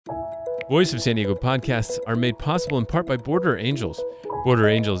Voice of San Diego podcasts are made possible in part by Border Angels. Border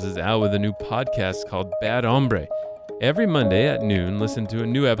Angels is out with a new podcast called Bad Hombre. Every Monday at noon, listen to a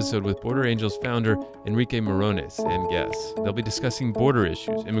new episode with Border Angels founder Enrique Morones and guests. They'll be discussing border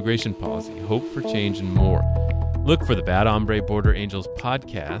issues, immigration policy, hope for change, and more. Look for the Bad Hombre Border Angels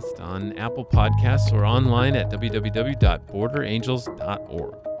podcast on Apple Podcasts or online at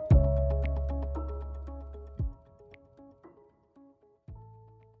www.borderangels.org.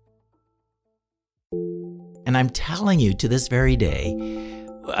 And I'm telling you, to this very day,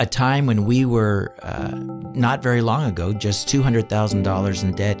 a time when we were, not very long ago, just $200,000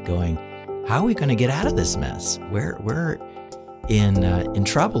 in debt, going, how are we going to get out of this mess? We're in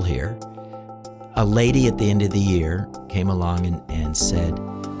trouble here. A lady at the end of the year came along and said,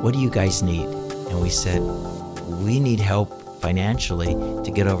 what do you guys need? And we said, we need help financially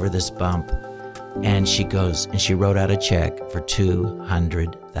to get over this bump. And she goes, and she wrote out a check for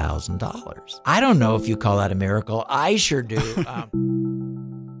 $200,000. I don't know if you call that a miracle. I sure do.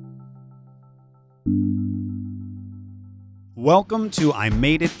 Welcome to I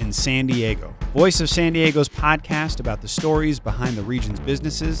Made It in San Diego, Voice of San Diego's podcast about the stories behind the region's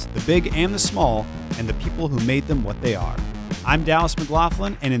businesses, the big and the small, and the people who made them what they are. I'm Dallas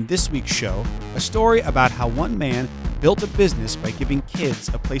McLaughlin, and in this week's show, a story about how one man built a business by giving kids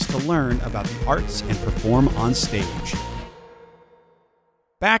a place to learn about the arts and perform on stage.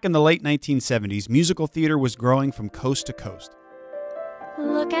 Back in the late 1970s, musical theater was growing from coast to coast.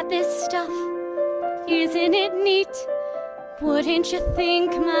 Look at this stuff, isn't it neat? Wouldn't you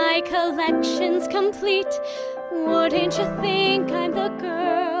think my collection's complete? Wouldn't you think I'm the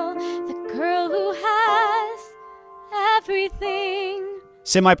girl who has everything?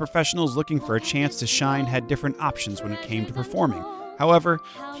 Semi-professionals looking for a chance to shine had different options when it came to performing. However,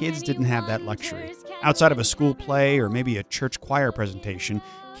 kids didn't have that luxury. Outside of a school play or maybe a church choir presentation,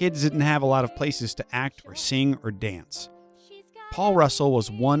 kids didn't have a lot of places to act or sing or dance. Paul Russell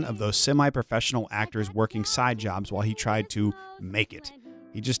was one of those semi-professional actors working side jobs while he tried to make it.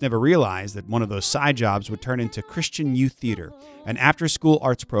 He just never realized that one of those side jobs would turn into Christian Youth Theater, an after-school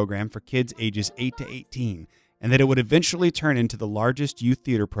arts program for kids ages 8 to 18, and that it would eventually turn into the largest youth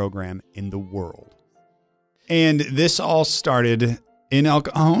theater program in the world. And this all started in El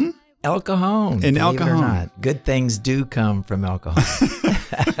Cajon? El Cajon. In El Cajon. It or not. Good things do come from El Cajon.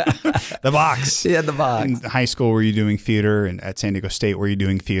 The box. Yeah, the box. In high school, were you doing theater? And at San Diego State, were you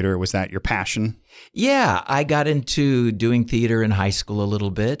doing theater? Was that your passion? Yeah, I got into doing theater in high school a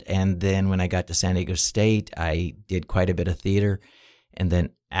little bit. And then when I got to San Diego State, I did quite a bit of theater. And then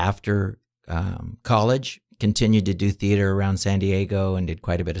after college, continued to do theater around San Diego and did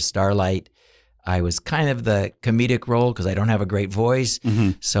quite a bit of Starlight. I was kind of the comedic role because I don't have a great voice,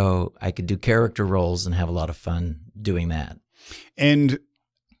 so I could do character roles and have a lot of fun doing that. And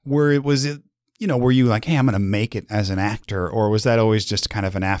were you like, hey, I'm going to make it as an actor, or was that always just kind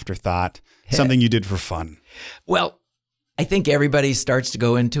of an afterthought, something you did for fun? Well, I think everybody starts to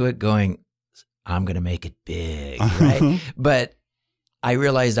go into it going, I'm going to make it big, right? But I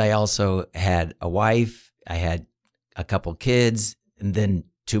realized I also had a wife, I had a couple kids, and then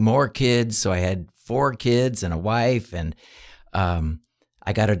 2 more kids. So I had 4 kids and a wife, and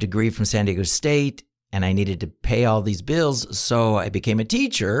I got a degree from San Diego State, and I needed to pay all these bills. So I became a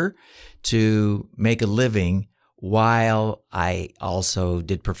teacher to make a living while I also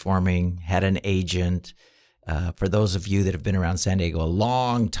did performing, had an agent. For those of you that have been around San Diego a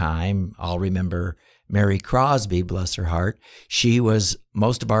long time, I'll remember Mary Crosby, bless her heart. She was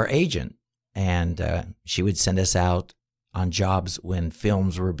most of our agent, and she would send us out on jobs when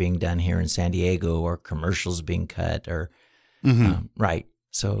films were being done here in San Diego or commercials being cut or, right.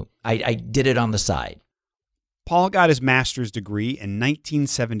 So I did it on the side. Paul got his master's degree in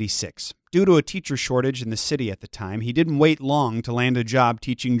 1976. Due to a teacher shortage in the city at the time, he didn't wait long to land a job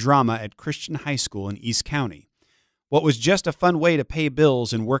teaching drama at Christian High School in East County. What was just a fun way to pay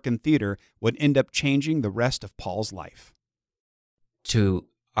bills and work in theater would end up changing the rest of Paul's life. To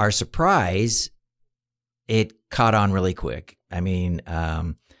our surprise, it caught on really quick. I mean,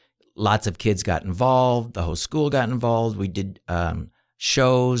 lots of kids got involved. The whole school got involved. We did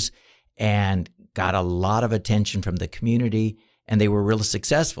shows and got a lot of attention from the community, and they were really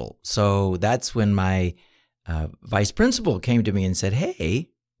successful. So that's when my vice principal came to me and said, hey,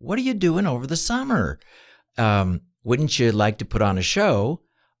 what are you doing over the summer? Wouldn't you like to put on a show?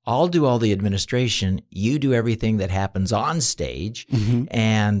 I'll do all the administration. You do everything that happens on stage,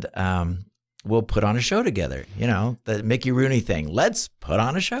 and we'll put on a show together. You know, the Mickey Rooney thing. Let's put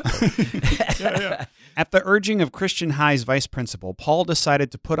on a show. Yeah. At the urging of Christian High's vice principal, Paul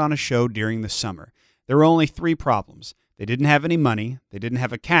decided to put on a show during the summer. There were only 3 problems. They didn't have any money, they didn't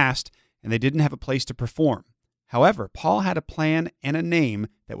have a cast, and they didn't have a place to perform. However, Paul had a plan and a name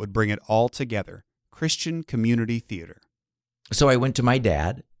that would bring it all together: Christian Community Theater. So I went to my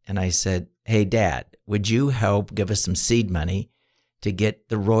dad and I said, "Hey, Dad, would you help give us some seed money to get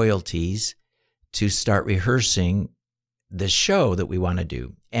the royalties to start rehearsing the show that we want to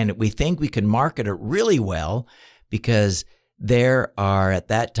do? And we think we can market it really well because there are at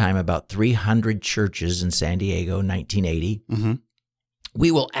that time about 300 churches in San Diego, 1980. Mm-hmm. We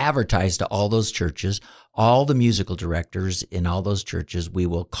will advertise to all those churches, all the musical directors in all those churches. We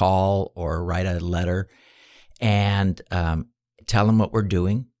will call or write a letter and tell them what we're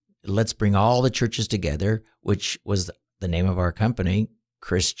doing. Let's bring all the churches together," which was the name of our company,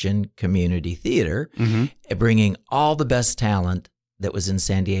 Christian Community Theater, bringing all the best talent that was in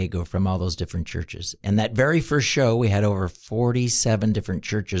San Diego from all those different churches. And that very first show, we had over 47 different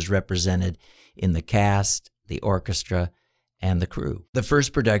churches represented in the cast, the orchestra, and the crew. The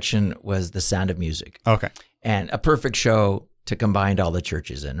first production was The Sound of Music. Okay. And a perfect show to combine all the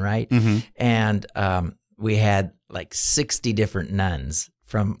churches in, right? Mm-hmm. And we had like 60 different nuns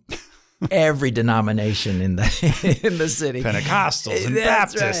from every denomination in the city. Pentecostals and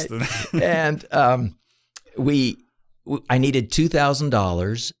That's Baptists. right. And I needed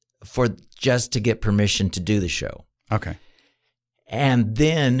 $2,000 for just to get permission to do the show. Okay. And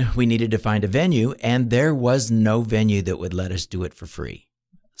then we needed to find a venue, and there was no venue that would let us do it for free.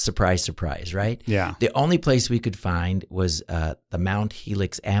 Surprise, surprise, right? Yeah. The only place we could find was the Mount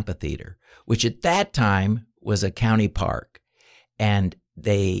Helix amphitheater, which at that time was a county park. And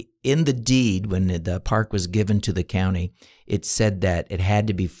they, in the deed, when the park was given to the county, it said that it had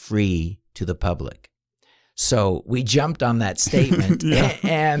to be free to the public. So we jumped on that statement,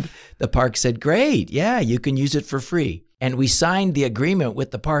 and the park said, "Great, yeah, you can use it for free." And we signed the agreement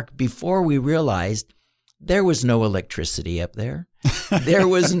with the park before we realized there was no electricity up there. There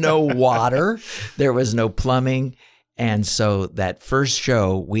was no water. There was no plumbing. And so that first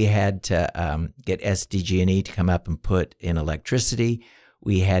show, we had to get SDG&E to come up and put in electricity.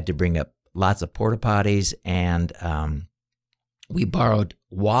 We had to bring up lots of porta potties, and we borrowed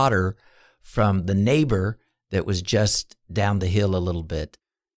water from the neighbor that was just down the hill a little bit.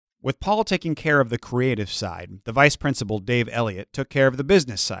 With Paul taking care of the creative side, the vice principal, Dave Elliott, took care of the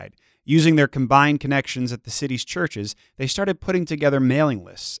business side. Using their combined connections at the city's churches, they started putting together mailing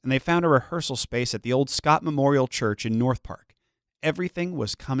lists, and they found a rehearsal space at the old Scott Memorial Church in North Park. Everything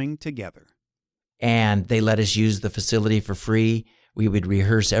was coming together. And they let us use the facility for free. We would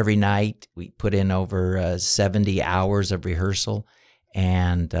rehearse every night. We put in over 70 hours of rehearsal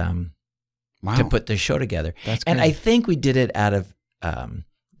and to put the show together. That's and great. I think we did it out of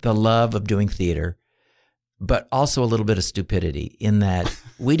the love of doing theater, but also a little bit of stupidity in that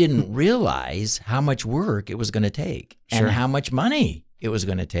we didn't realize how much work it was going to take and how much money it was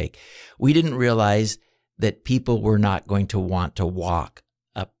going to take. We didn't realize that people were not going to want to walk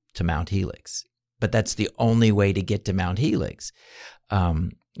up to Mount Helix, but that's the only way to get to Mount Helix.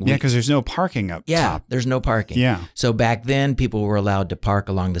 Because there's no parking up top. There's no parking. Yeah. So back then, people were allowed to park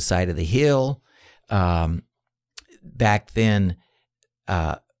along the side of the hill. Back then,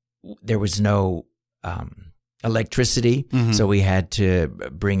 there was no electricity, so we had to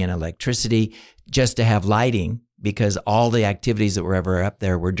bring in electricity just to have lighting because all the activities that were ever up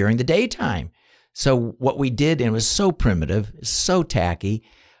there were during the daytime. So what we did, and it was so primitive, so tacky,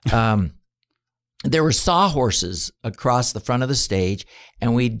 there were sawhorses across the front of the stage,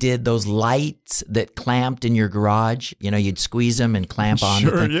 and we did those lights that clamped in your garage. You know, you'd squeeze them and clamp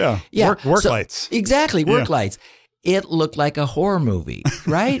on. Yeah. Work lights. Exactly, work lights. It looked like a horror movie,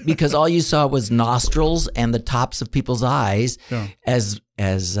 right? Because all you saw was nostrils and the tops of people's eyes as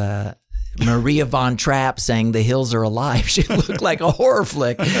Maria von Trapp sang "The Hills Are Alive." She looked like a horror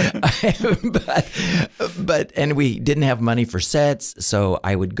flick. but we didn't have money for sets, so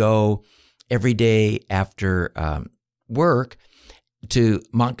I would go every day after work to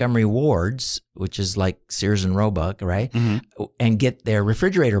Montgomery Ward's, which is like Sears and Roebuck, right? And get their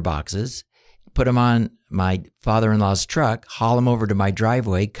refrigerator boxes, put them on my father-in-law's truck, haul them over to my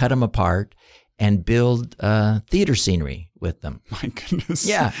driveway, cut them apart, and build theater scenery with them. My goodness.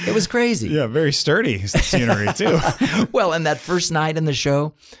 Yeah, it was crazy. Yeah, very sturdy scenery too. Well, and that first night in the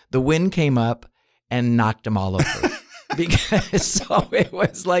show, the wind came up and knocked them all over. Because so it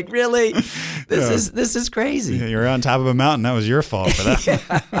was like, really, this is crazy. Yeah, you're on top of a mountain. That was your fault for that.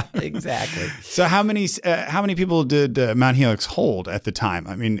 Yeah, exactly. So how many people did Mount Helix hold at the time?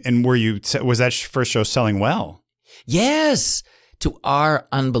 I mean, and was that first show selling well? Yes. To our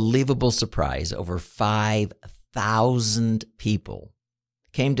unbelievable surprise, over 5,000 people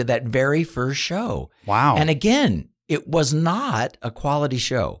came to that very first show. Wow. And again, It was not a quality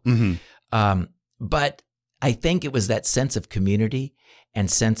show. But I think it was that sense of community and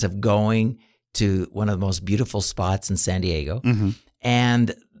sense of going to one of the most beautiful spots in San Diego,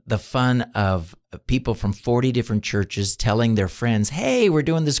 and the fun of people from 40 different churches telling their friends, hey, we're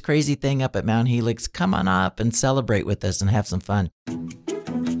doing this crazy thing up at Mount Helix. Come on up and celebrate with us and have some fun.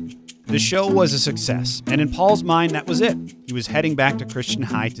 The show was a success, and in Paul's mind, that was it. He was heading back to Christian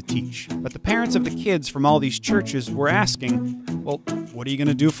High to teach. But the parents of the kids from all these churches were asking, well, what are you going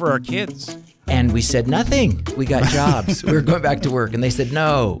to do for our kids? And we said, nothing. We got jobs. We were going back to work. And they said,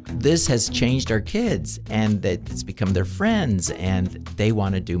 no, this has changed our kids, and that it's become their friends, and they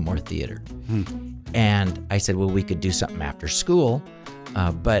want to do more theater. And I said, well, we could do something after school,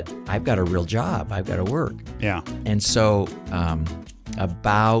 but I've got a real job. I've got to work. Yeah. And so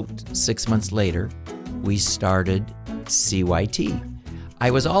about 6 months later, we started CYT.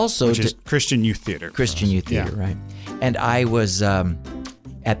 I was also... Which is Christian Youth Theater. Christian Youth Theater, right. And I was...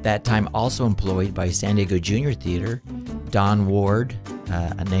 at that time, also employed by San Diego Junior Theater. Don Ward,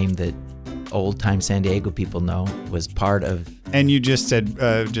 a name that old-time San Diego people know, was part of... And you just said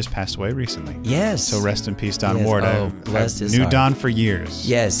just passed away recently. Yes. So rest in peace, Don Yes. Ward. Bless his knew heart. Don for years.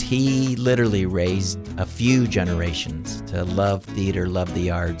 Yes, he literally raised a few generations to love theater, love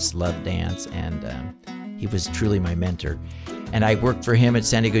the arts, love dance, and he was truly my mentor. And I worked for him at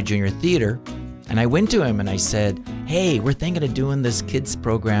San Diego Junior Theater. And I went to him and I said, hey, we're thinking of doing this kids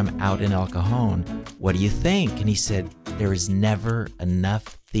program out in El Cajon. What do you think? And he said, there is never enough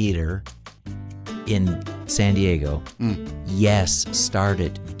theater in San Diego. Yes, start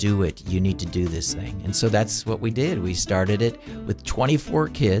it, do it. You need to do this thing. And so that's what we did. We started it with 24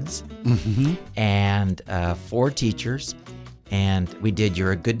 kids and 4 teachers. And we did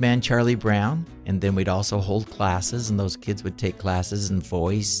You're a Good Man, Charlie Brown. And then we'd also hold classes, and those kids would take classes in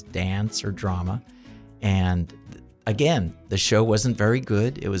voice, dance, or drama. And again, the show wasn't very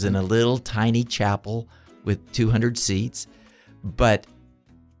good. It was in a little tiny chapel with 200 seats. But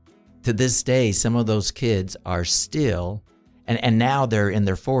to this day, some of those kids are still, and now they're in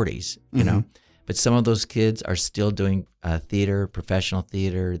their 40s, you know, but some of those kids are still doing theater, professional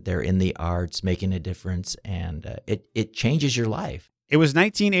theater. They're in the arts, making a difference, and it changes your life. It was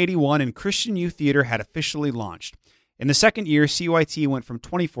 1981, and Christian Youth Theater had officially launched. In the second year, CYT went from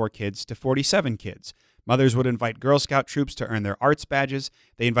 24 kids to 47 kids. Mothers would invite Girl Scout troops to earn their arts badges.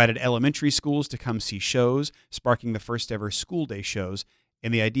 They invited elementary schools to come see shows, sparking the first ever school day shows,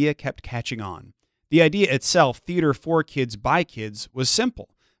 and the idea kept catching on. The idea itself, theater for kids by kids, was simple,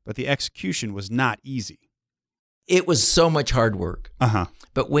 but the execution was not easy. It was so much hard work.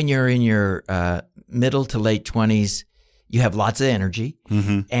 But when you're in your middle to late 20s, you have lots of energy.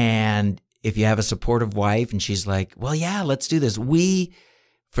 And if you have a supportive wife and she's like, well, yeah, let's do this. We,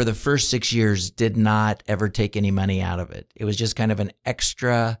 for the first 6 years, did not ever take any money out of it. It was just kind of an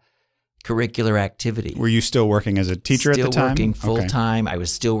extra curricular activity. Were you still working as a teacher at the time? Still working full-time. I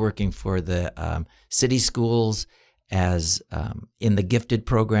was still working for the city schools as in the gifted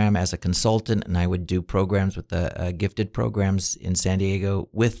program as a consultant, and I would do programs with the gifted programs in San Diego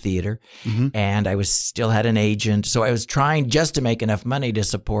with theater. And I still had an agent, so I was trying just to make enough money to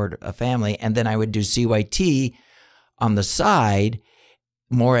support a family, and then I would do CYT on the side,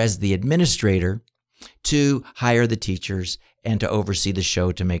 more as the administrator, to hire the teachers and to oversee the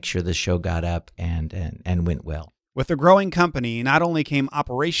show to make sure the show got up and went well. With the growing company, not only came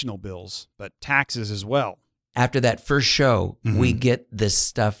operational bills, but taxes as well. After that first show, we get this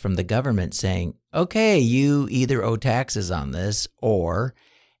stuff from the government saying, okay, you either owe taxes on this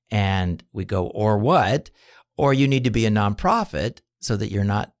and we go, or what? Or you need to be a nonprofit so that you're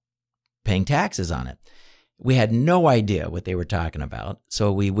not paying taxes on it. We had no idea what they were talking about.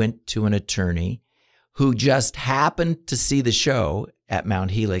 So we went to an attorney who just happened to see the show at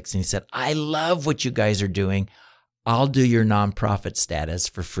Mount Helix. And he said, I love what you guys are doing. I'll do your nonprofit status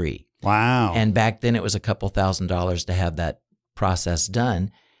for free. Wow. And back then it was a couple $1,000s to have that process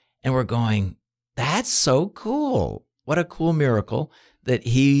done. And we're going, that's so cool. What a cool miracle that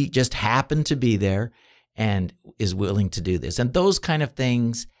he just happened to be there and is willing to do this. And those kind of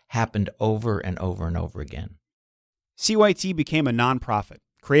things happened over and over and over again. CYT became a nonprofit,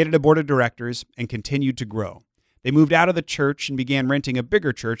 created a board of directors, and continued to grow. They moved out of the church and began renting a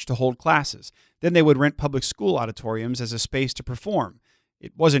bigger church to hold classes. Then they would rent public school auditoriums as a space to perform.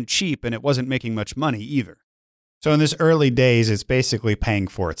 It wasn't cheap, and it wasn't making much money either. So in this early days, it's basically paying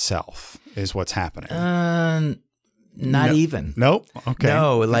for itself, is what's happening. Not even. Nope. Okay.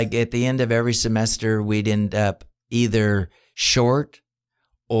 No, like at the end of every semester, we'd end up either short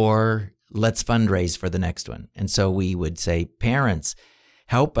or let's fundraise for the next one. And so we would say, parents,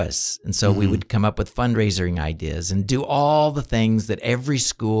 help us. And so we would come up with fundraising ideas and do all the things that every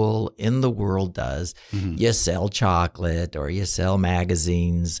school in the world does. You sell chocolate, or you sell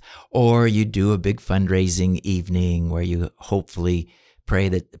magazines, or you do a big fundraising evening where you hopefully pray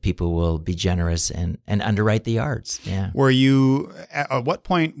that people will be generous and underwrite the arts. Yeah. Were you, at what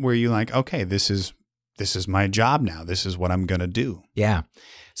point were you like, okay, this is my job now. This is what I'm going to do. Yeah.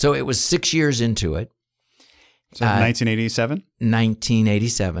 So it was 6 years into it. So 1987?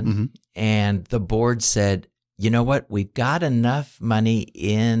 1987. And the board said, you know what? We've got enough money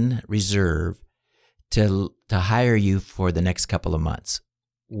in reserve to hire you for the next couple of months.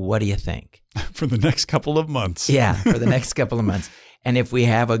 What do you think? For the next couple of months. Yeah, for the next couple of months. And if we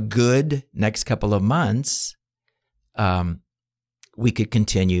have a good next couple of months, we could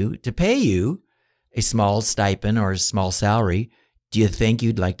continue to pay you a small stipend or a small salary. Do you think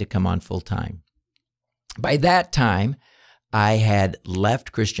you'd like to come on full time? By that time, I had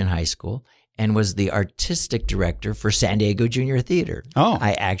left Christian high school and was the artistic director for San Diego Junior Theater. Oh.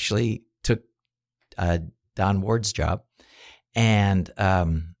 I actually took Don Ward's job. And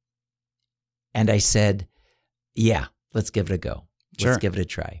I said, yeah, let's give it a go. Let's give it a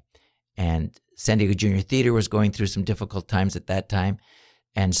try. And San Diego Junior Theater was going through some difficult times at that time.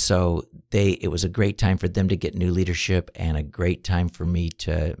 And so it was a great time for them to get new leadership and a great time for me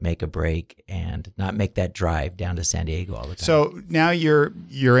to make a break and not make that drive down to San Diego all the time. So now you're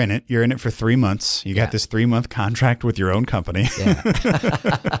in it. You're in it for 3 months. You got this 3-month contract with your own company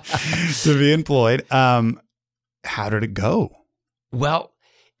to be employed. How did it go? Well,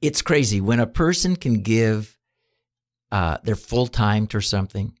 it's crazy. When a person can give their full time to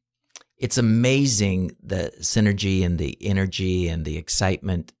something, it's amazing the synergy and the energy and the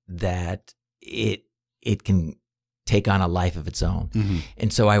excitement that it can take on a life of its own.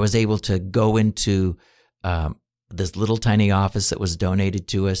 And so I was able to go into this little tiny office that was donated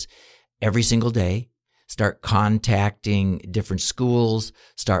to us every single day, start contacting different schools,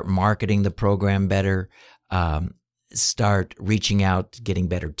 start marketing the program better, start reaching out, getting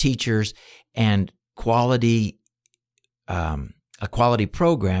better teachers, and a quality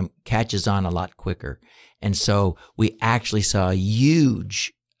program catches on a lot quicker. And so we actually saw a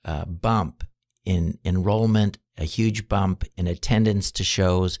huge bump in enrollment, a huge bump in attendance to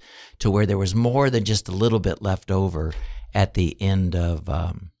shows, to where there was more than just a little bit left over at the end of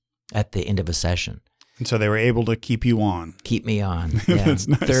a session. And so they were able to keep you on. Keep me on. Yeah. That's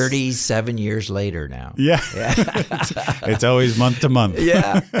nice. 37 years later now. Yeah. It's always month to month.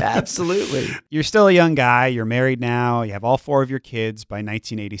 Yeah, absolutely. You're still a young guy. You're married now. You have all 4 of your kids by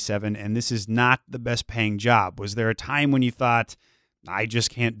 1987, and this is not the best paying job. Was there a time when you thought, I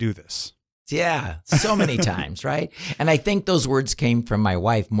just can't do this? Yeah, so many times, right? And I think those words came from my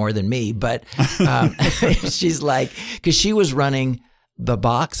wife more than me, but she's like, because she was running the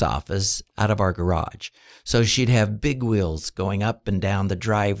box office out of our garage. So she'd have big wheels going up and down the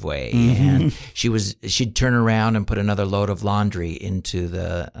driveway, and she'd turn around and put another load of laundry into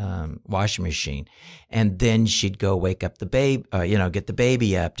the washing machine. And then she'd go wake up the baby, get the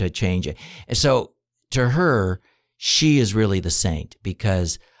baby up to change it. And so to her, she is really the saint,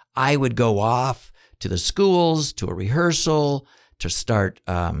 because I would go off to the schools, to a rehearsal, to start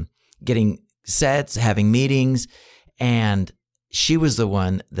getting sets, having meetings, and she was the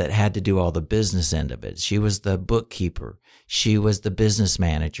one that had to do all the business end of it. She was the bookkeeper. She was the business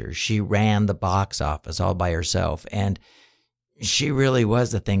manager. She ran the box office all by herself. And she really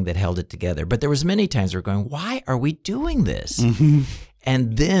was the thing that held it together. But there was many times we're going, why are we doing this?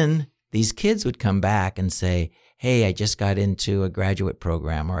 And then these kids would come back and say, hey, I just got into a graduate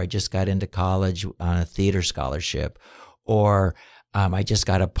program, or I just got into college on a theater scholarship, or I just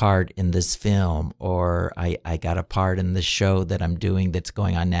got a part in this film, or I got a part in this show that I'm doing that's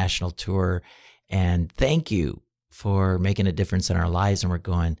going on national tour. And thank you for making a difference in our lives. And we're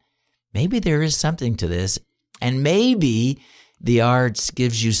going, maybe there is something to this. And maybe the arts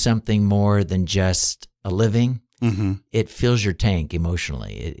gives you something more than just a living. It fills your tank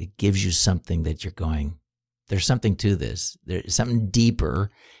emotionally. It gives you something that you're going, there's something to this. There's something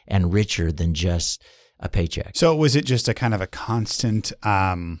deeper and richer than just a paycheck. So was it just a kind of a constant,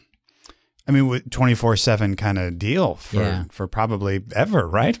 24/7 kind of deal for probably ever,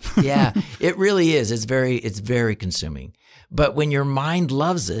 right? Yeah, it really is. It's very consuming. But when your mind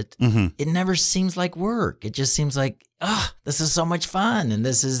loves it, it never seems like work. It just seems like, this is so much fun, and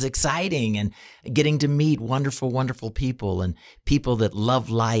this is exciting, and getting to meet wonderful, wonderful people, and people that love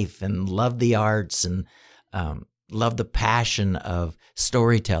life and love the arts and love the passion of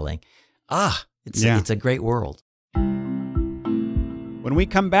storytelling. It's a great world. When we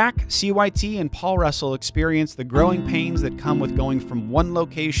come back, CYT and Paul Russell experience the growing pains that come with going from one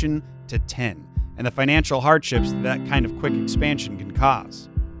location to 10, and the financial hardships that kind of quick expansion can cause.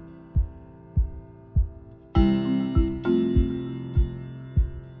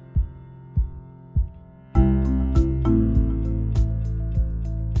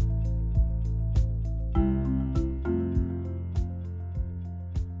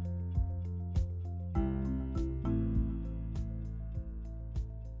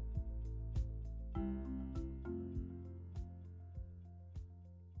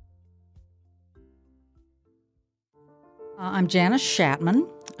 I'm Janice Shatman.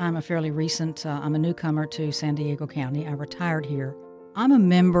 I'm a fairly recent, I'm a newcomer to San Diego County. I retired here. I'm a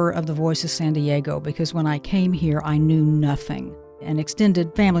member of the Voice of San Diego because when I came here, I knew nothing. An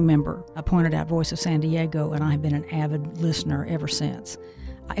extended family member pointed out Voice of San Diego, and I've been an avid listener ever since.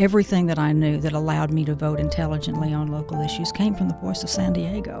 Everything that I knew that allowed me to vote intelligently on local issues came from the Voice of San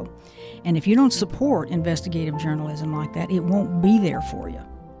Diego. And if you don't support investigative journalism like that, it won't be there for you.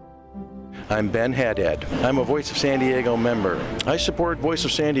 I'm Ben Haddad. I'm a Voice of San Diego member. I support Voice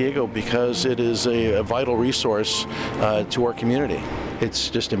of San Diego because it is a vital resource to our community. It's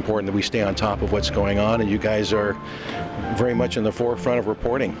just important that we stay on top of what's going on, and you guys are very much in the forefront of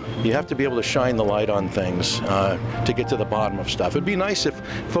reporting. You have to be able to shine the light on things to get to the bottom of stuff. It'd be nice if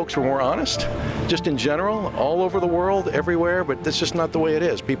folks were more honest, just in general, all over the world, everywhere, but that's just not the way it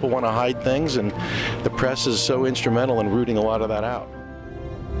is. People want to hide things, and the press is so instrumental in rooting a lot of that out.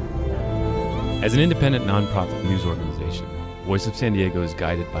 As an independent nonprofit news organization, Voice of San Diego is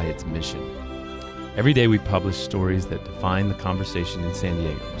guided by its mission. Every day we publish stories that define the conversation in San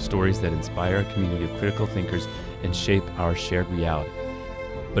Diego, stories that inspire a community of critical thinkers and shape our shared reality.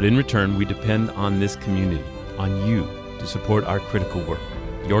 But in return, we depend on this community, on you, to support our critical work.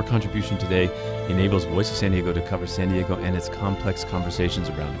 Your contribution today enables Voice of San Diego to cover San Diego and its complex conversations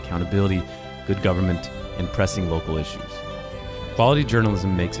around accountability, good government, and pressing local issues. Quality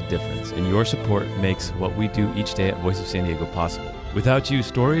journalism makes a difference, and your support makes what we do each day at Voice of San Diego possible. Without you,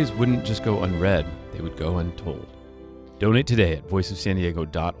 stories wouldn't just go unread, they would go untold. Donate today at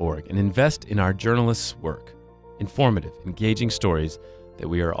voiceofsandiego.org and invest in our journalists' work. Informative, engaging stories that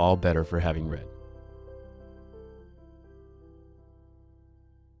we are all better for having read.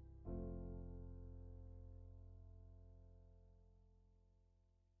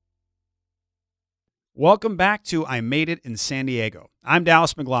 Welcome back to I Made It in San Diego. I'm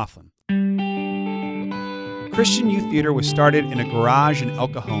Dallas McLaughlin. Christian Youth Theater was started in a garage in El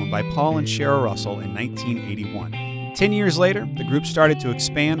Cajon by Paul and Cheryl Russell in 1981. 10 years later, the group started to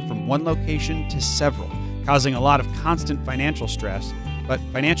expand from one location to several, causing a lot of constant financial stress, but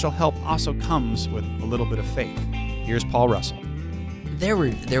financial help also comes with a little bit of faith. Here's Paul Russell. There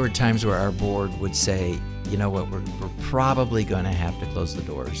were times where our board would say, you know what, we're probably going to have to close the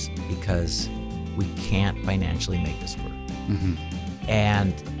doors because we can't financially make this work. Mm-hmm.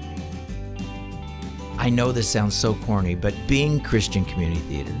 And I know this sounds so corny, but being Christian community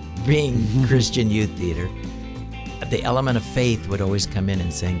theater, being Christian youth theater, the element of faith would always come in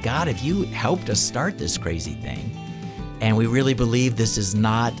and saying, God, if you helped us start this crazy thing, and we really believe this is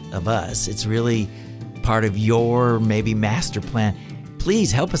not of us, it's really part of your maybe master plan,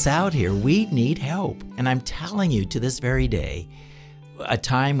 please help us out here. We need help. And I'm telling you, to this very day, a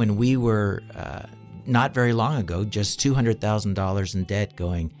time when we were, not very long ago, just $200,000 in debt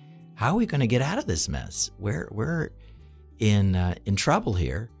going, how are we going to get out of this mess? We're in trouble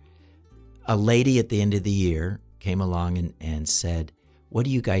here. A lady at the end of the year came along and said, what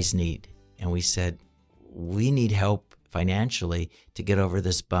do you guys need? And we said, we need help financially to get over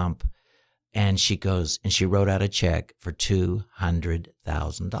this bump. And she goes, and she wrote out a check for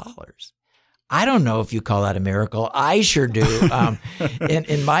 $200,000. I don't know if you call that a miracle. I sure do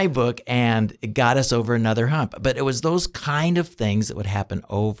in my book, and it got us over another hump. But it was those kind of things that would happen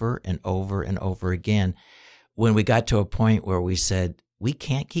over and over and over again when we got to a point where we said, we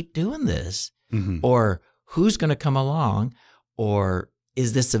can't keep doing this, or who's going to come along, or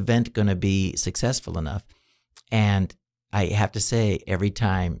is this event going to be successful enough? And I have to say, every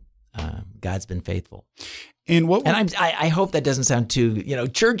time, God's been faithful. And I hope that doesn't sound too,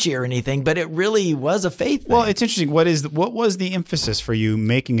 churchy or anything, but it really was a faith thing. Well, it's interesting. What was the emphasis for you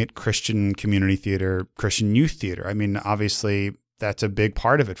making it Christian community theater, Christian youth theater? I mean, obviously that's a big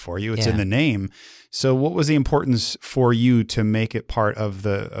part of it for you. It's in the name. So what was the importance for you to make it part of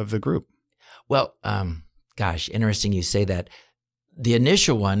the group? Well, interesting you say that. The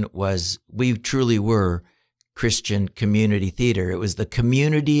initial one was we truly were Christian community theater. It was the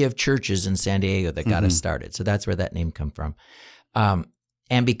community of churches in San Diego that got us started. So that's where that name come from.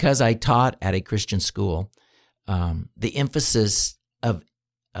 And because I taught at a Christian school, the emphasis of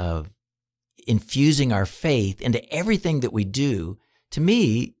infusing our faith into everything that we do, to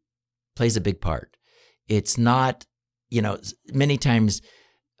me, plays a big part. It's not, many times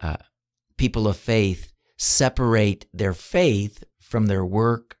people of faith separate their faith from their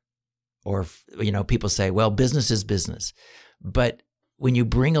work, or, people say, well, business is business. But when you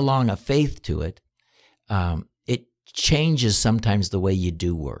bring along a faith to it, it changes sometimes the way you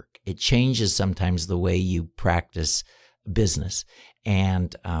do work. It changes sometimes the way you practice business.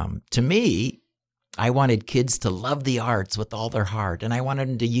 And to me, I wanted kids to love the arts with all their heart, and I wanted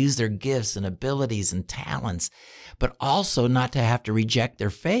them to use their gifts and abilities and talents, but also not to have to reject their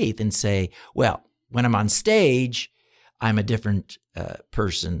faith and say, well, when I'm on stage, I'm a different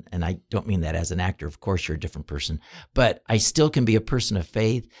person. And I don't mean that as an actor. Of course, you're a different person. But I still can be a person of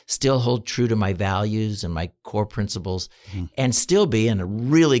faith, still hold true to my values and my core principles, and still be a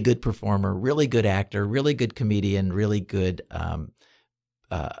really good performer, really good actor, really good comedian, really good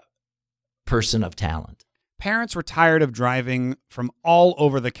person of talent. Parents were tired of driving from all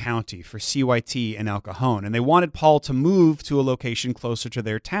over the county for CYT in El Cajon, and they wanted Paul to move to a location closer to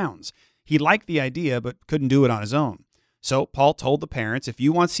their towns. He liked the idea, but couldn't do it on his own. So Paul told the parents, if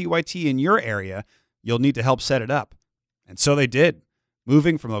you want CYT in your area, you'll need to help set it up. And so they did.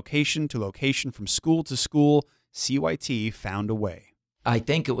 Moving from location to location, from school to school, CYT found a way. I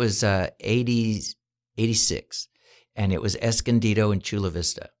think it was 86, and it was Escondido and Chula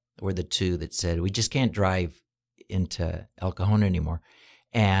Vista were the two that said, we just can't drive into El Cajon anymore.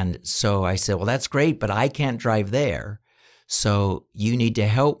 And so I said, well, that's great, but I can't drive there. So you need to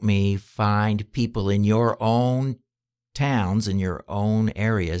help me find people in your own towns, in your own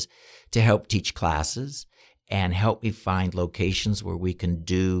areas, to help teach classes and help me find locations where we can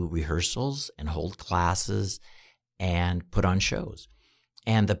do rehearsals and hold classes and put on shows.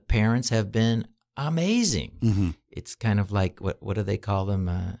 And the parents have been amazing. Mm-hmm. It's kind of like, what do they call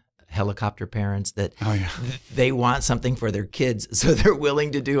them? Helicopter parents, that they want something for their kids, so they're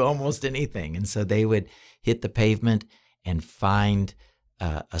willing to do almost anything. And so they would hit the pavement and find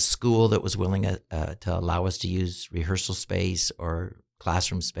a school that was willing to allow us to use rehearsal space or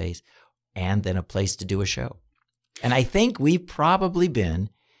classroom space, and then a place to do a show. And I think we've probably been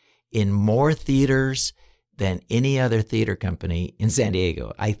in more theaters than any other theater company in San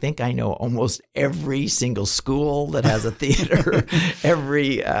Diego. I think I know almost every single school that has a theater,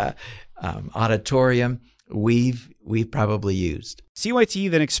 every auditorium we've probably used. CYT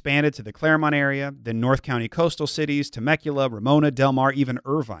then expanded to the Claremont area, then North County coastal cities, Temecula, Ramona, Del Mar, even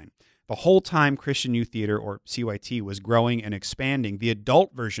Irvine. The whole time Christian Youth Theater, or CYT, was growing and expanding. The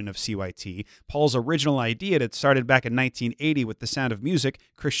adult version of CYT, Paul's original idea that started back in 1980 with The Sound of Music,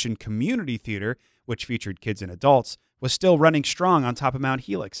 Christian Community Theater, which featured kids and adults, was still running strong on top of Mount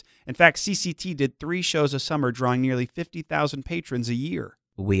Helix. In fact, CCT did 3 shows a summer, drawing nearly 50,000 patrons a year.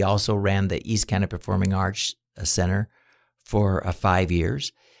 We also ran the East County Performing Arts Center for 5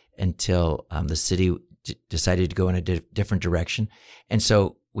 years until the city decided to go in a different direction. And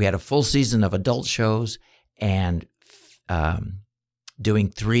so we had a full season of adult shows and doing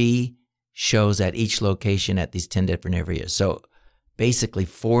 3 shows at each location at these 10 different areas. So basically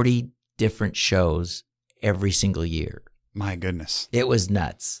 40 different shows every single year. My goodness. It was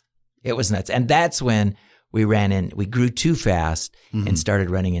nuts. It was nuts. And that's when we grew too fast and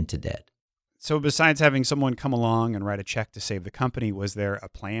started running into debt. So besides having someone come along and write a check to save the company, was there a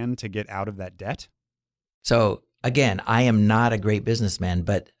plan to get out of that debt? So again, I am not a great businessman,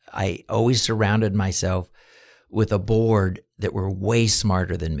 but I always surrounded myself with a board that were way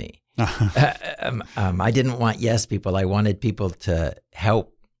smarter than me. I didn't want yes people. I wanted people to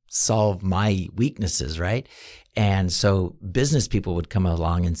help solve my weaknesses, right? And so business people would come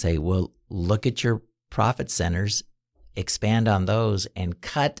along and say, well, look at your profit centers, expand on those, and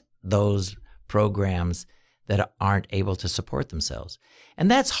cut those programs that aren't able to support themselves. And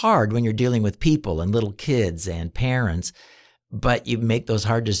that's hard when you're dealing with people and little kids and parents, but you make those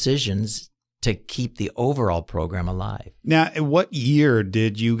hard decisions to keep the overall program alive. Now, what year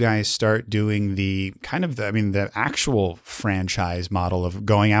did you guys start doing the actual franchise model of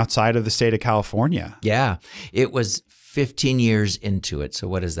going outside of the state of California? Yeah, it was 15 years into it. So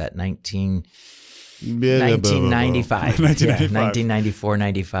what is that, 1995. 1994,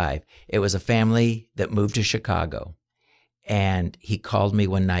 95. It was a family that moved to Chicago. And he called me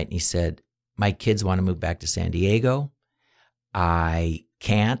one night and he said, my kids want to move back to San Diego. I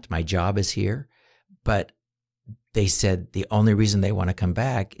can't. My job is here. But they said the only reason they want to come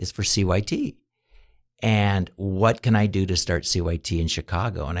back is for CYT. And what can I do to start CYT in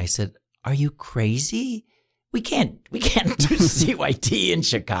Chicago? And I said, are you crazy? We can't do CYT in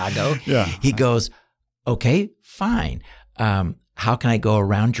Chicago. Yeah. He goes, okay, fine. How how can I go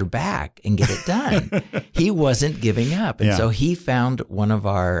around your back and get it done? He wasn't giving up. And so he found one of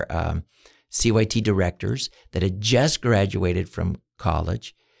our CYT directors that had just graduated from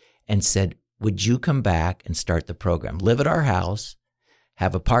college and said, would you come back and start the program? Live at our house,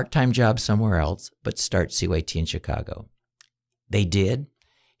 have a part-time job somewhere else, but start CYT in Chicago. They did.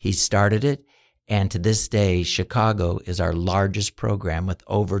 He started it. And to this day, Chicago is our largest program with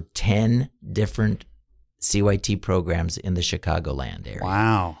over 10 different CYT programs in the Chicagoland area.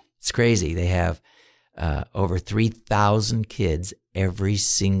 Wow. It's crazy. They have over 3,000 kids every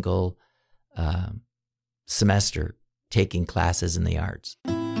single semester taking classes in the arts.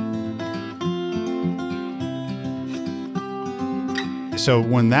 So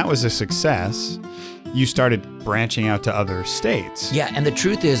when that was a success, you started branching out to other states. Yeah, and the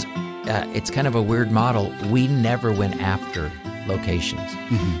truth is, it's kind of a weird model. We never went after locations.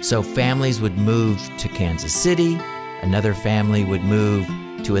 Mm-hmm. So families would move to Kansas City, another family would move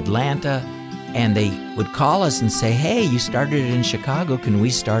to Atlanta, and they would call us and say, hey, you started it in Chicago, can we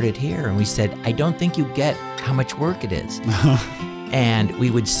start it here? And we said, I don't think you get how much work it is. And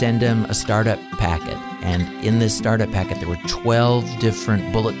we would send them a startup packet. And in this startup packet, there were 12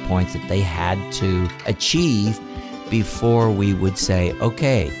 different bullet points that they had to achieve before we would say,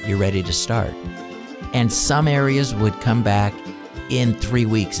 okay, you're ready to start. And some areas would come back in 3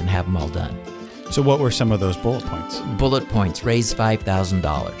 weeks and have them all done. So what were some of those bullet points? Bullet points, raise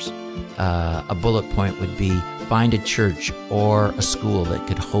 $5,000. A bullet point would be find a church or a school that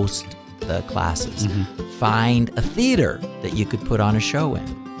could host the classes. Mm-hmm. Find a theater that you could put on a show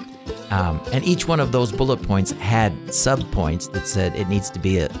in. And each one of those bullet points had sub-points that said it needs to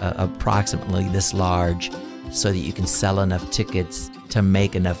be approximately this large so that you can sell enough tickets to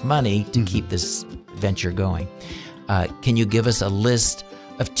make enough money to keep this venture going. Can you give us a list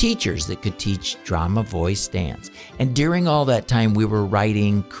of teachers that could teach drama, voice, dance? And during all that time, we were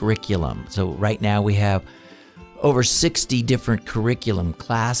writing curriculum. So right now we have over 60 different curriculum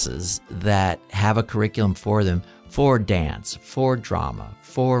classes that have a curriculum for them for dance, for drama,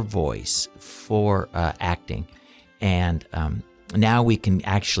 for voice, for acting. And now we can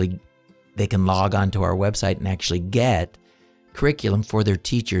they can log onto our website and actually get curriculum for their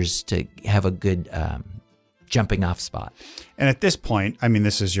teachers to have a good jumping off spot. And at this point, I mean,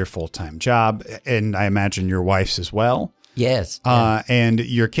 this is your full-time job, and I imagine your wife's as well. Yes. And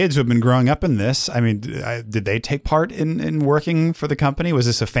your kids who have been growing up in this, I mean, did they take part in working for the company? Was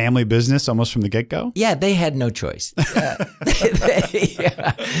this a family business almost from the get-go? Yeah, they had no choice.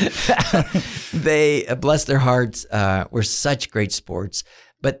 They bless their hearts, were such great sports.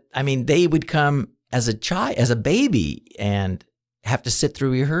 But I mean, they would come as a baby and have to sit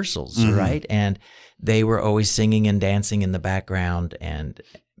through rehearsals, right? And they were always singing and dancing in the background and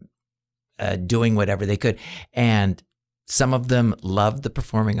doing whatever they could. And some of them loved the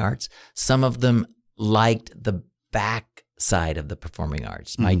performing arts. Some of them liked the back side of the performing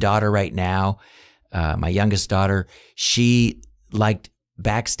arts. My daughter right now, my youngest daughter, she liked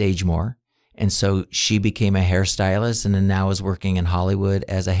backstage more. And so she became a hairstylist and then now is working in Hollywood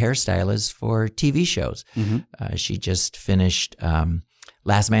as a hairstylist for TV shows. She just finished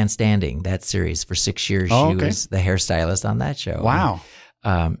Last Man Standing, that series. For 6 years, she was the hairstylist on that show. Wow.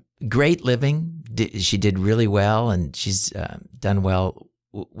 Great living. She did really well, and she's done well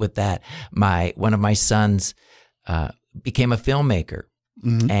with that. One of my sons became a filmmaker,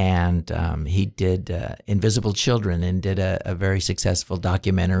 and he did Invisible Children and did a very successful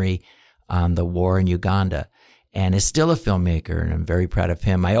documentary on the war in Uganda, and is still a filmmaker, and I'm very proud of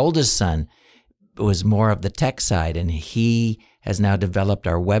him. My oldest son was more of the tech side, and he has now developed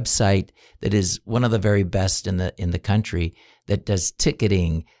our website that is one of the very best in the country that does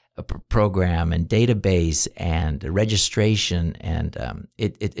ticketing, a program and database and registration, and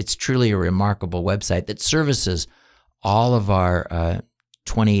it's truly a remarkable website that services all of our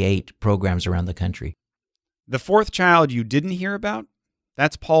 28 programs around the country. The fourth child you didn't hear about?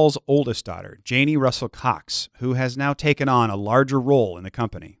 That's Paul's oldest daughter, Janie Russell Cox, who has now taken on a larger role in the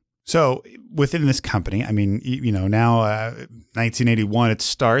company. So within this company, I mean, now 1981, it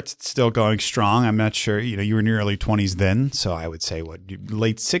starts. It's still going strong. I'm not sure. You were in your early 20s then, so I would say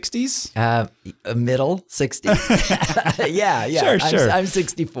late 60s? Middle 60s. Yeah. Sure. I'm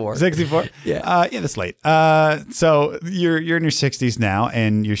 64. 64? Yeah. That's late. So you're in your 60s now,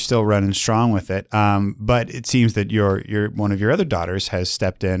 and you're still running strong with it. But it seems that one of your other daughters has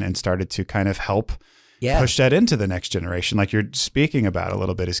stepped in and started to kind of help push that into the next generation, like you're speaking about a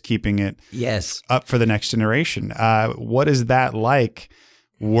little bit, is keeping it up for the next generation. What is that like,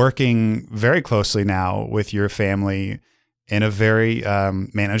 working very closely now with your family in a very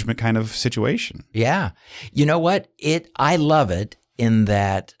management kind of situation. Yeah. You know what? I love it in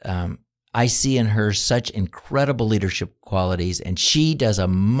that I see in her such incredible leadership qualities, and she does a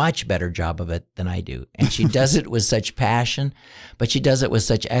much better job of it than I do. And she does it with such passion, but she does it with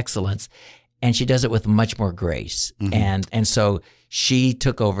such excellence, and she does it with much more grace. Mm-hmm. And so she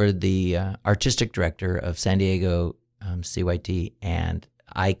took over the artistic director of San Diego CYT, and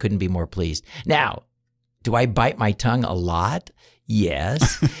I couldn't be more pleased. Now, do I bite my tongue a lot?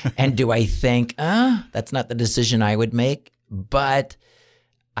 Yes. And do I think, that's not the decision I would make? But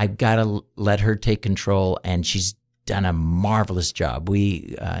I've got to let her take control, and she's done a marvelous job.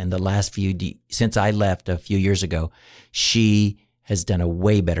 We, in the last since I left a few years ago, she has done a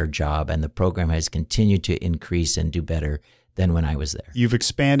way better job, and the program has continued to increase and do better than when I was there. You've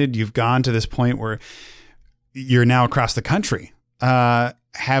expanded. You've gone to this point where you're now across the country.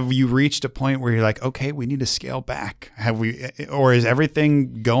 Have you reached a point where you're like, okay, we need to scale back? Or is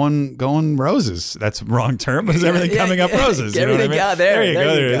everything going roses? That's the wrong term, but is everything coming up roses? You know what I mean? There you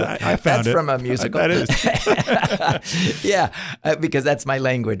go. I found that's it. From a musical. That is. Yeah, because that's my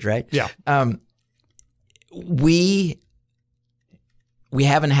language, right? Yeah. We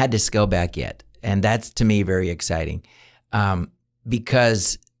haven't had to scale back yet, and that's to me very exciting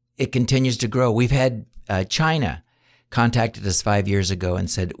because it continues to grow. We've had China contacted us 5 years ago and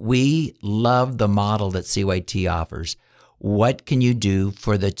said, we love the model that CYT offers. What can you do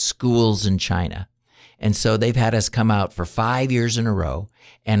for the schools in China? And so they've had us come out for 5 years in a row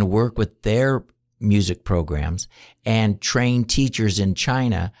and work with their music programs and train teachers in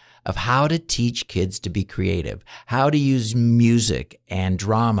China of how to teach kids to be creative, how to use music and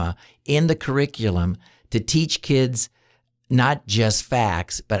drama in the curriculum to teach kids not just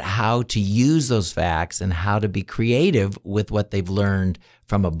facts, but how to use those facts and how to be creative with what they've learned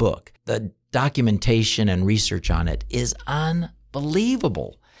from a book. The documentation and research on it is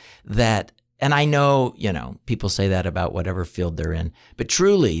unbelievable. And I know, people say that about whatever field they're in, but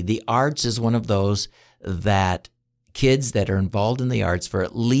truly the arts is one of those that kids that are involved in the arts for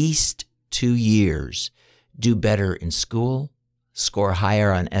at least 2 years do better in school, score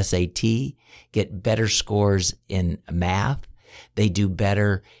higher on SAT, get better scores in math. They do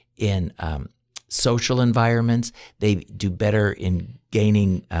better in social environments. They do better in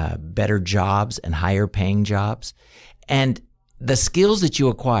gaining better jobs and higher paying jobs. And the skills that you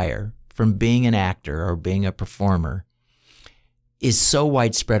acquire from being an actor or being a performer is so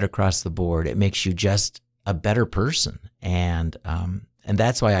widespread across the board. It makes you just a better person. And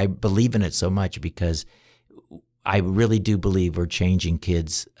that's why I believe in it so much, because I really do believe we're changing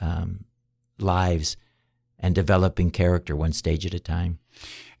kids' lives and developing character one stage at a time.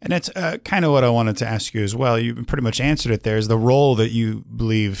 And that's kind of what I wanted to ask you as well. You pretty much answered it there, is the role that you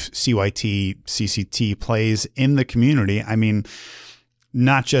believe CYT, CCT plays in the community. I mean,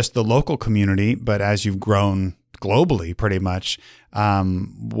 not just the local community, but as you've grown globally, pretty much,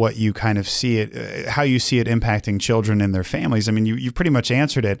 what you kind of see it, how you see it impacting children and their families. I mean, you pretty much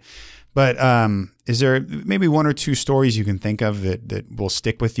answered it. But is there maybe one or two stories you can think of that will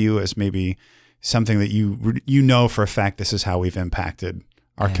stick with you as maybe something that you know for a fact this is how we've impacted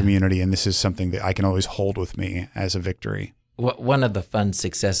our community, and this is something that I can always hold with me as a victory? One of the fun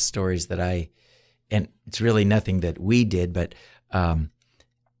success stories that and it's really nothing that we did, but I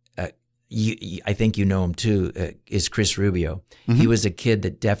think you know him too, is Chris Rubio. Mm-hmm. He was a kid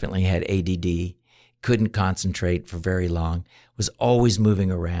that definitely had ADD, couldn't concentrate for very long, was always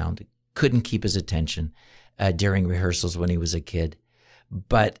moving around, couldn't keep his attention during rehearsals when he was a kid.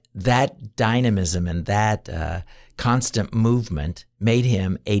 But that dynamism and that constant movement made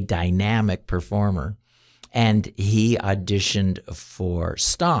him a dynamic performer. And he auditioned for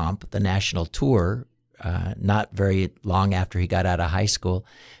Stomp, the national tour, not very long after he got out of high school,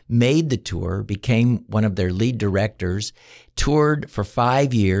 made the tour, became one of their lead directors, toured for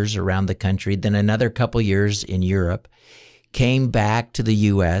 5 years around the country, then another couple years in Europe, came back to the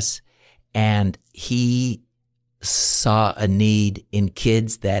U.S., and he saw a need in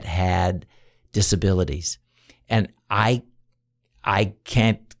kids that had disabilities. And I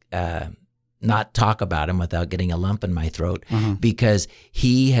can't not talk about him without getting a lump in my throat, because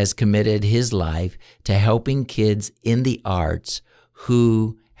he has committed his life to helping kids in the arts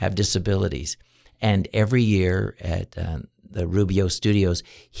who have disabilities. And every year at the Rubio Studios,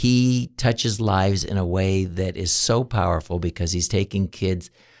 he touches lives in a way that is so powerful, because he's taking kids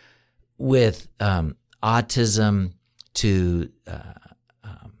with autism to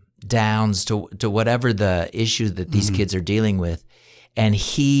Downs to whatever the issue that these kids are dealing with, and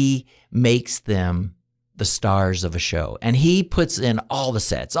he makes them the stars of a show. And he puts in all the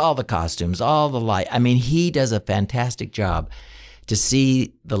sets, all the costumes, all the light. I mean, he does a fantastic job. To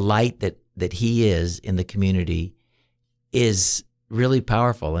see the light that he is in the community is really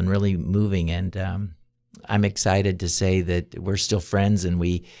powerful and really moving. And I'm excited to say that we're still friends and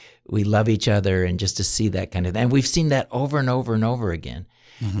we love each other, and just to see that kind of thing. And we've seen that over and over and over again.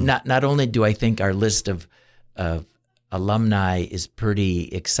 Mm-hmm. Not only do I think our list of alumni is pretty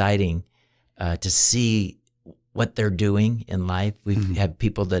exciting to see what they're doing in life. We've had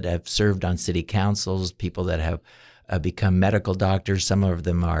people that have served on city councils, people that have become medical doctors. Some of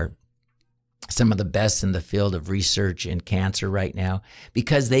them are some of the best in the field of research in cancer right now,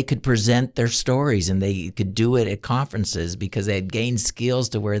 because they could present their stories and they could do it at conferences because they had gained skills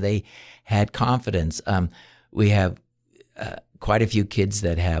to where they had confidence. We have quite a few kids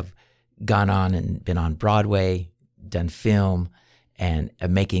that have gone on and been on Broadway, done film, and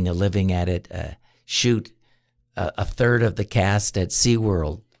making a living at it. Shoot, a third of the cast at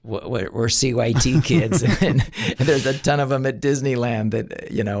SeaWorld we're CYT kids, and there's a ton of them at Disneyland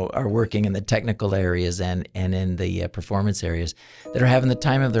that are working in the technical areas and in the performance areas that are having the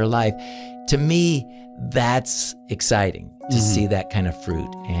time of their life. To me, that's exciting to see that kind of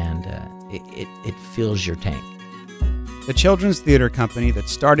fruit, and it fills your tank. The Children's Theater Company that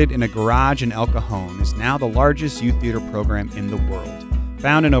started in a garage in El Cajon is now the largest youth theater program in the world.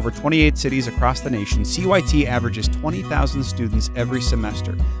 Found in over 28 cities across the nation, CYT averages 20,000 students every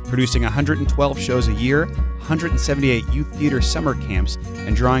semester, producing 112 shows a year, 178 youth theater summer camps,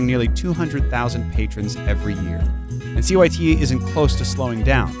 and drawing nearly 200,000 patrons every year. And CYT isn't close to slowing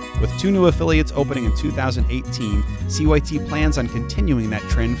down. With 2 new affiliates opening in 2018, CYT plans on continuing that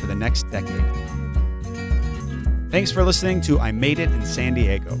trend for the next decade. Thanks for listening to I Made It in San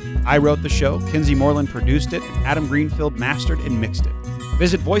Diego. I wrote the show, Kinsey Moreland produced it, and Adam Greenfield mastered and mixed it.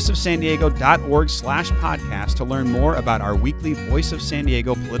 Visit voiceofsandiego.org/podcast to learn more about our weekly Voice of San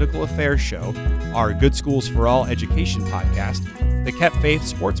Diego political affairs show, our Good Schools for All education podcast, the Kept Faith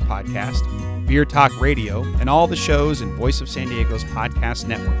sports podcast, Beer Talk Radio, and all the shows in Voice of San Diego's podcast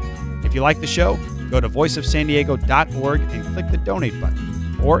network. If you like the show, go to voiceofsandiego.org and click the donate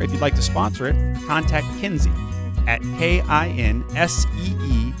button. Or if you'd like to sponsor it, contact Kinsey at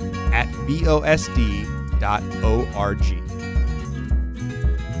KINSEE@VOSD.org.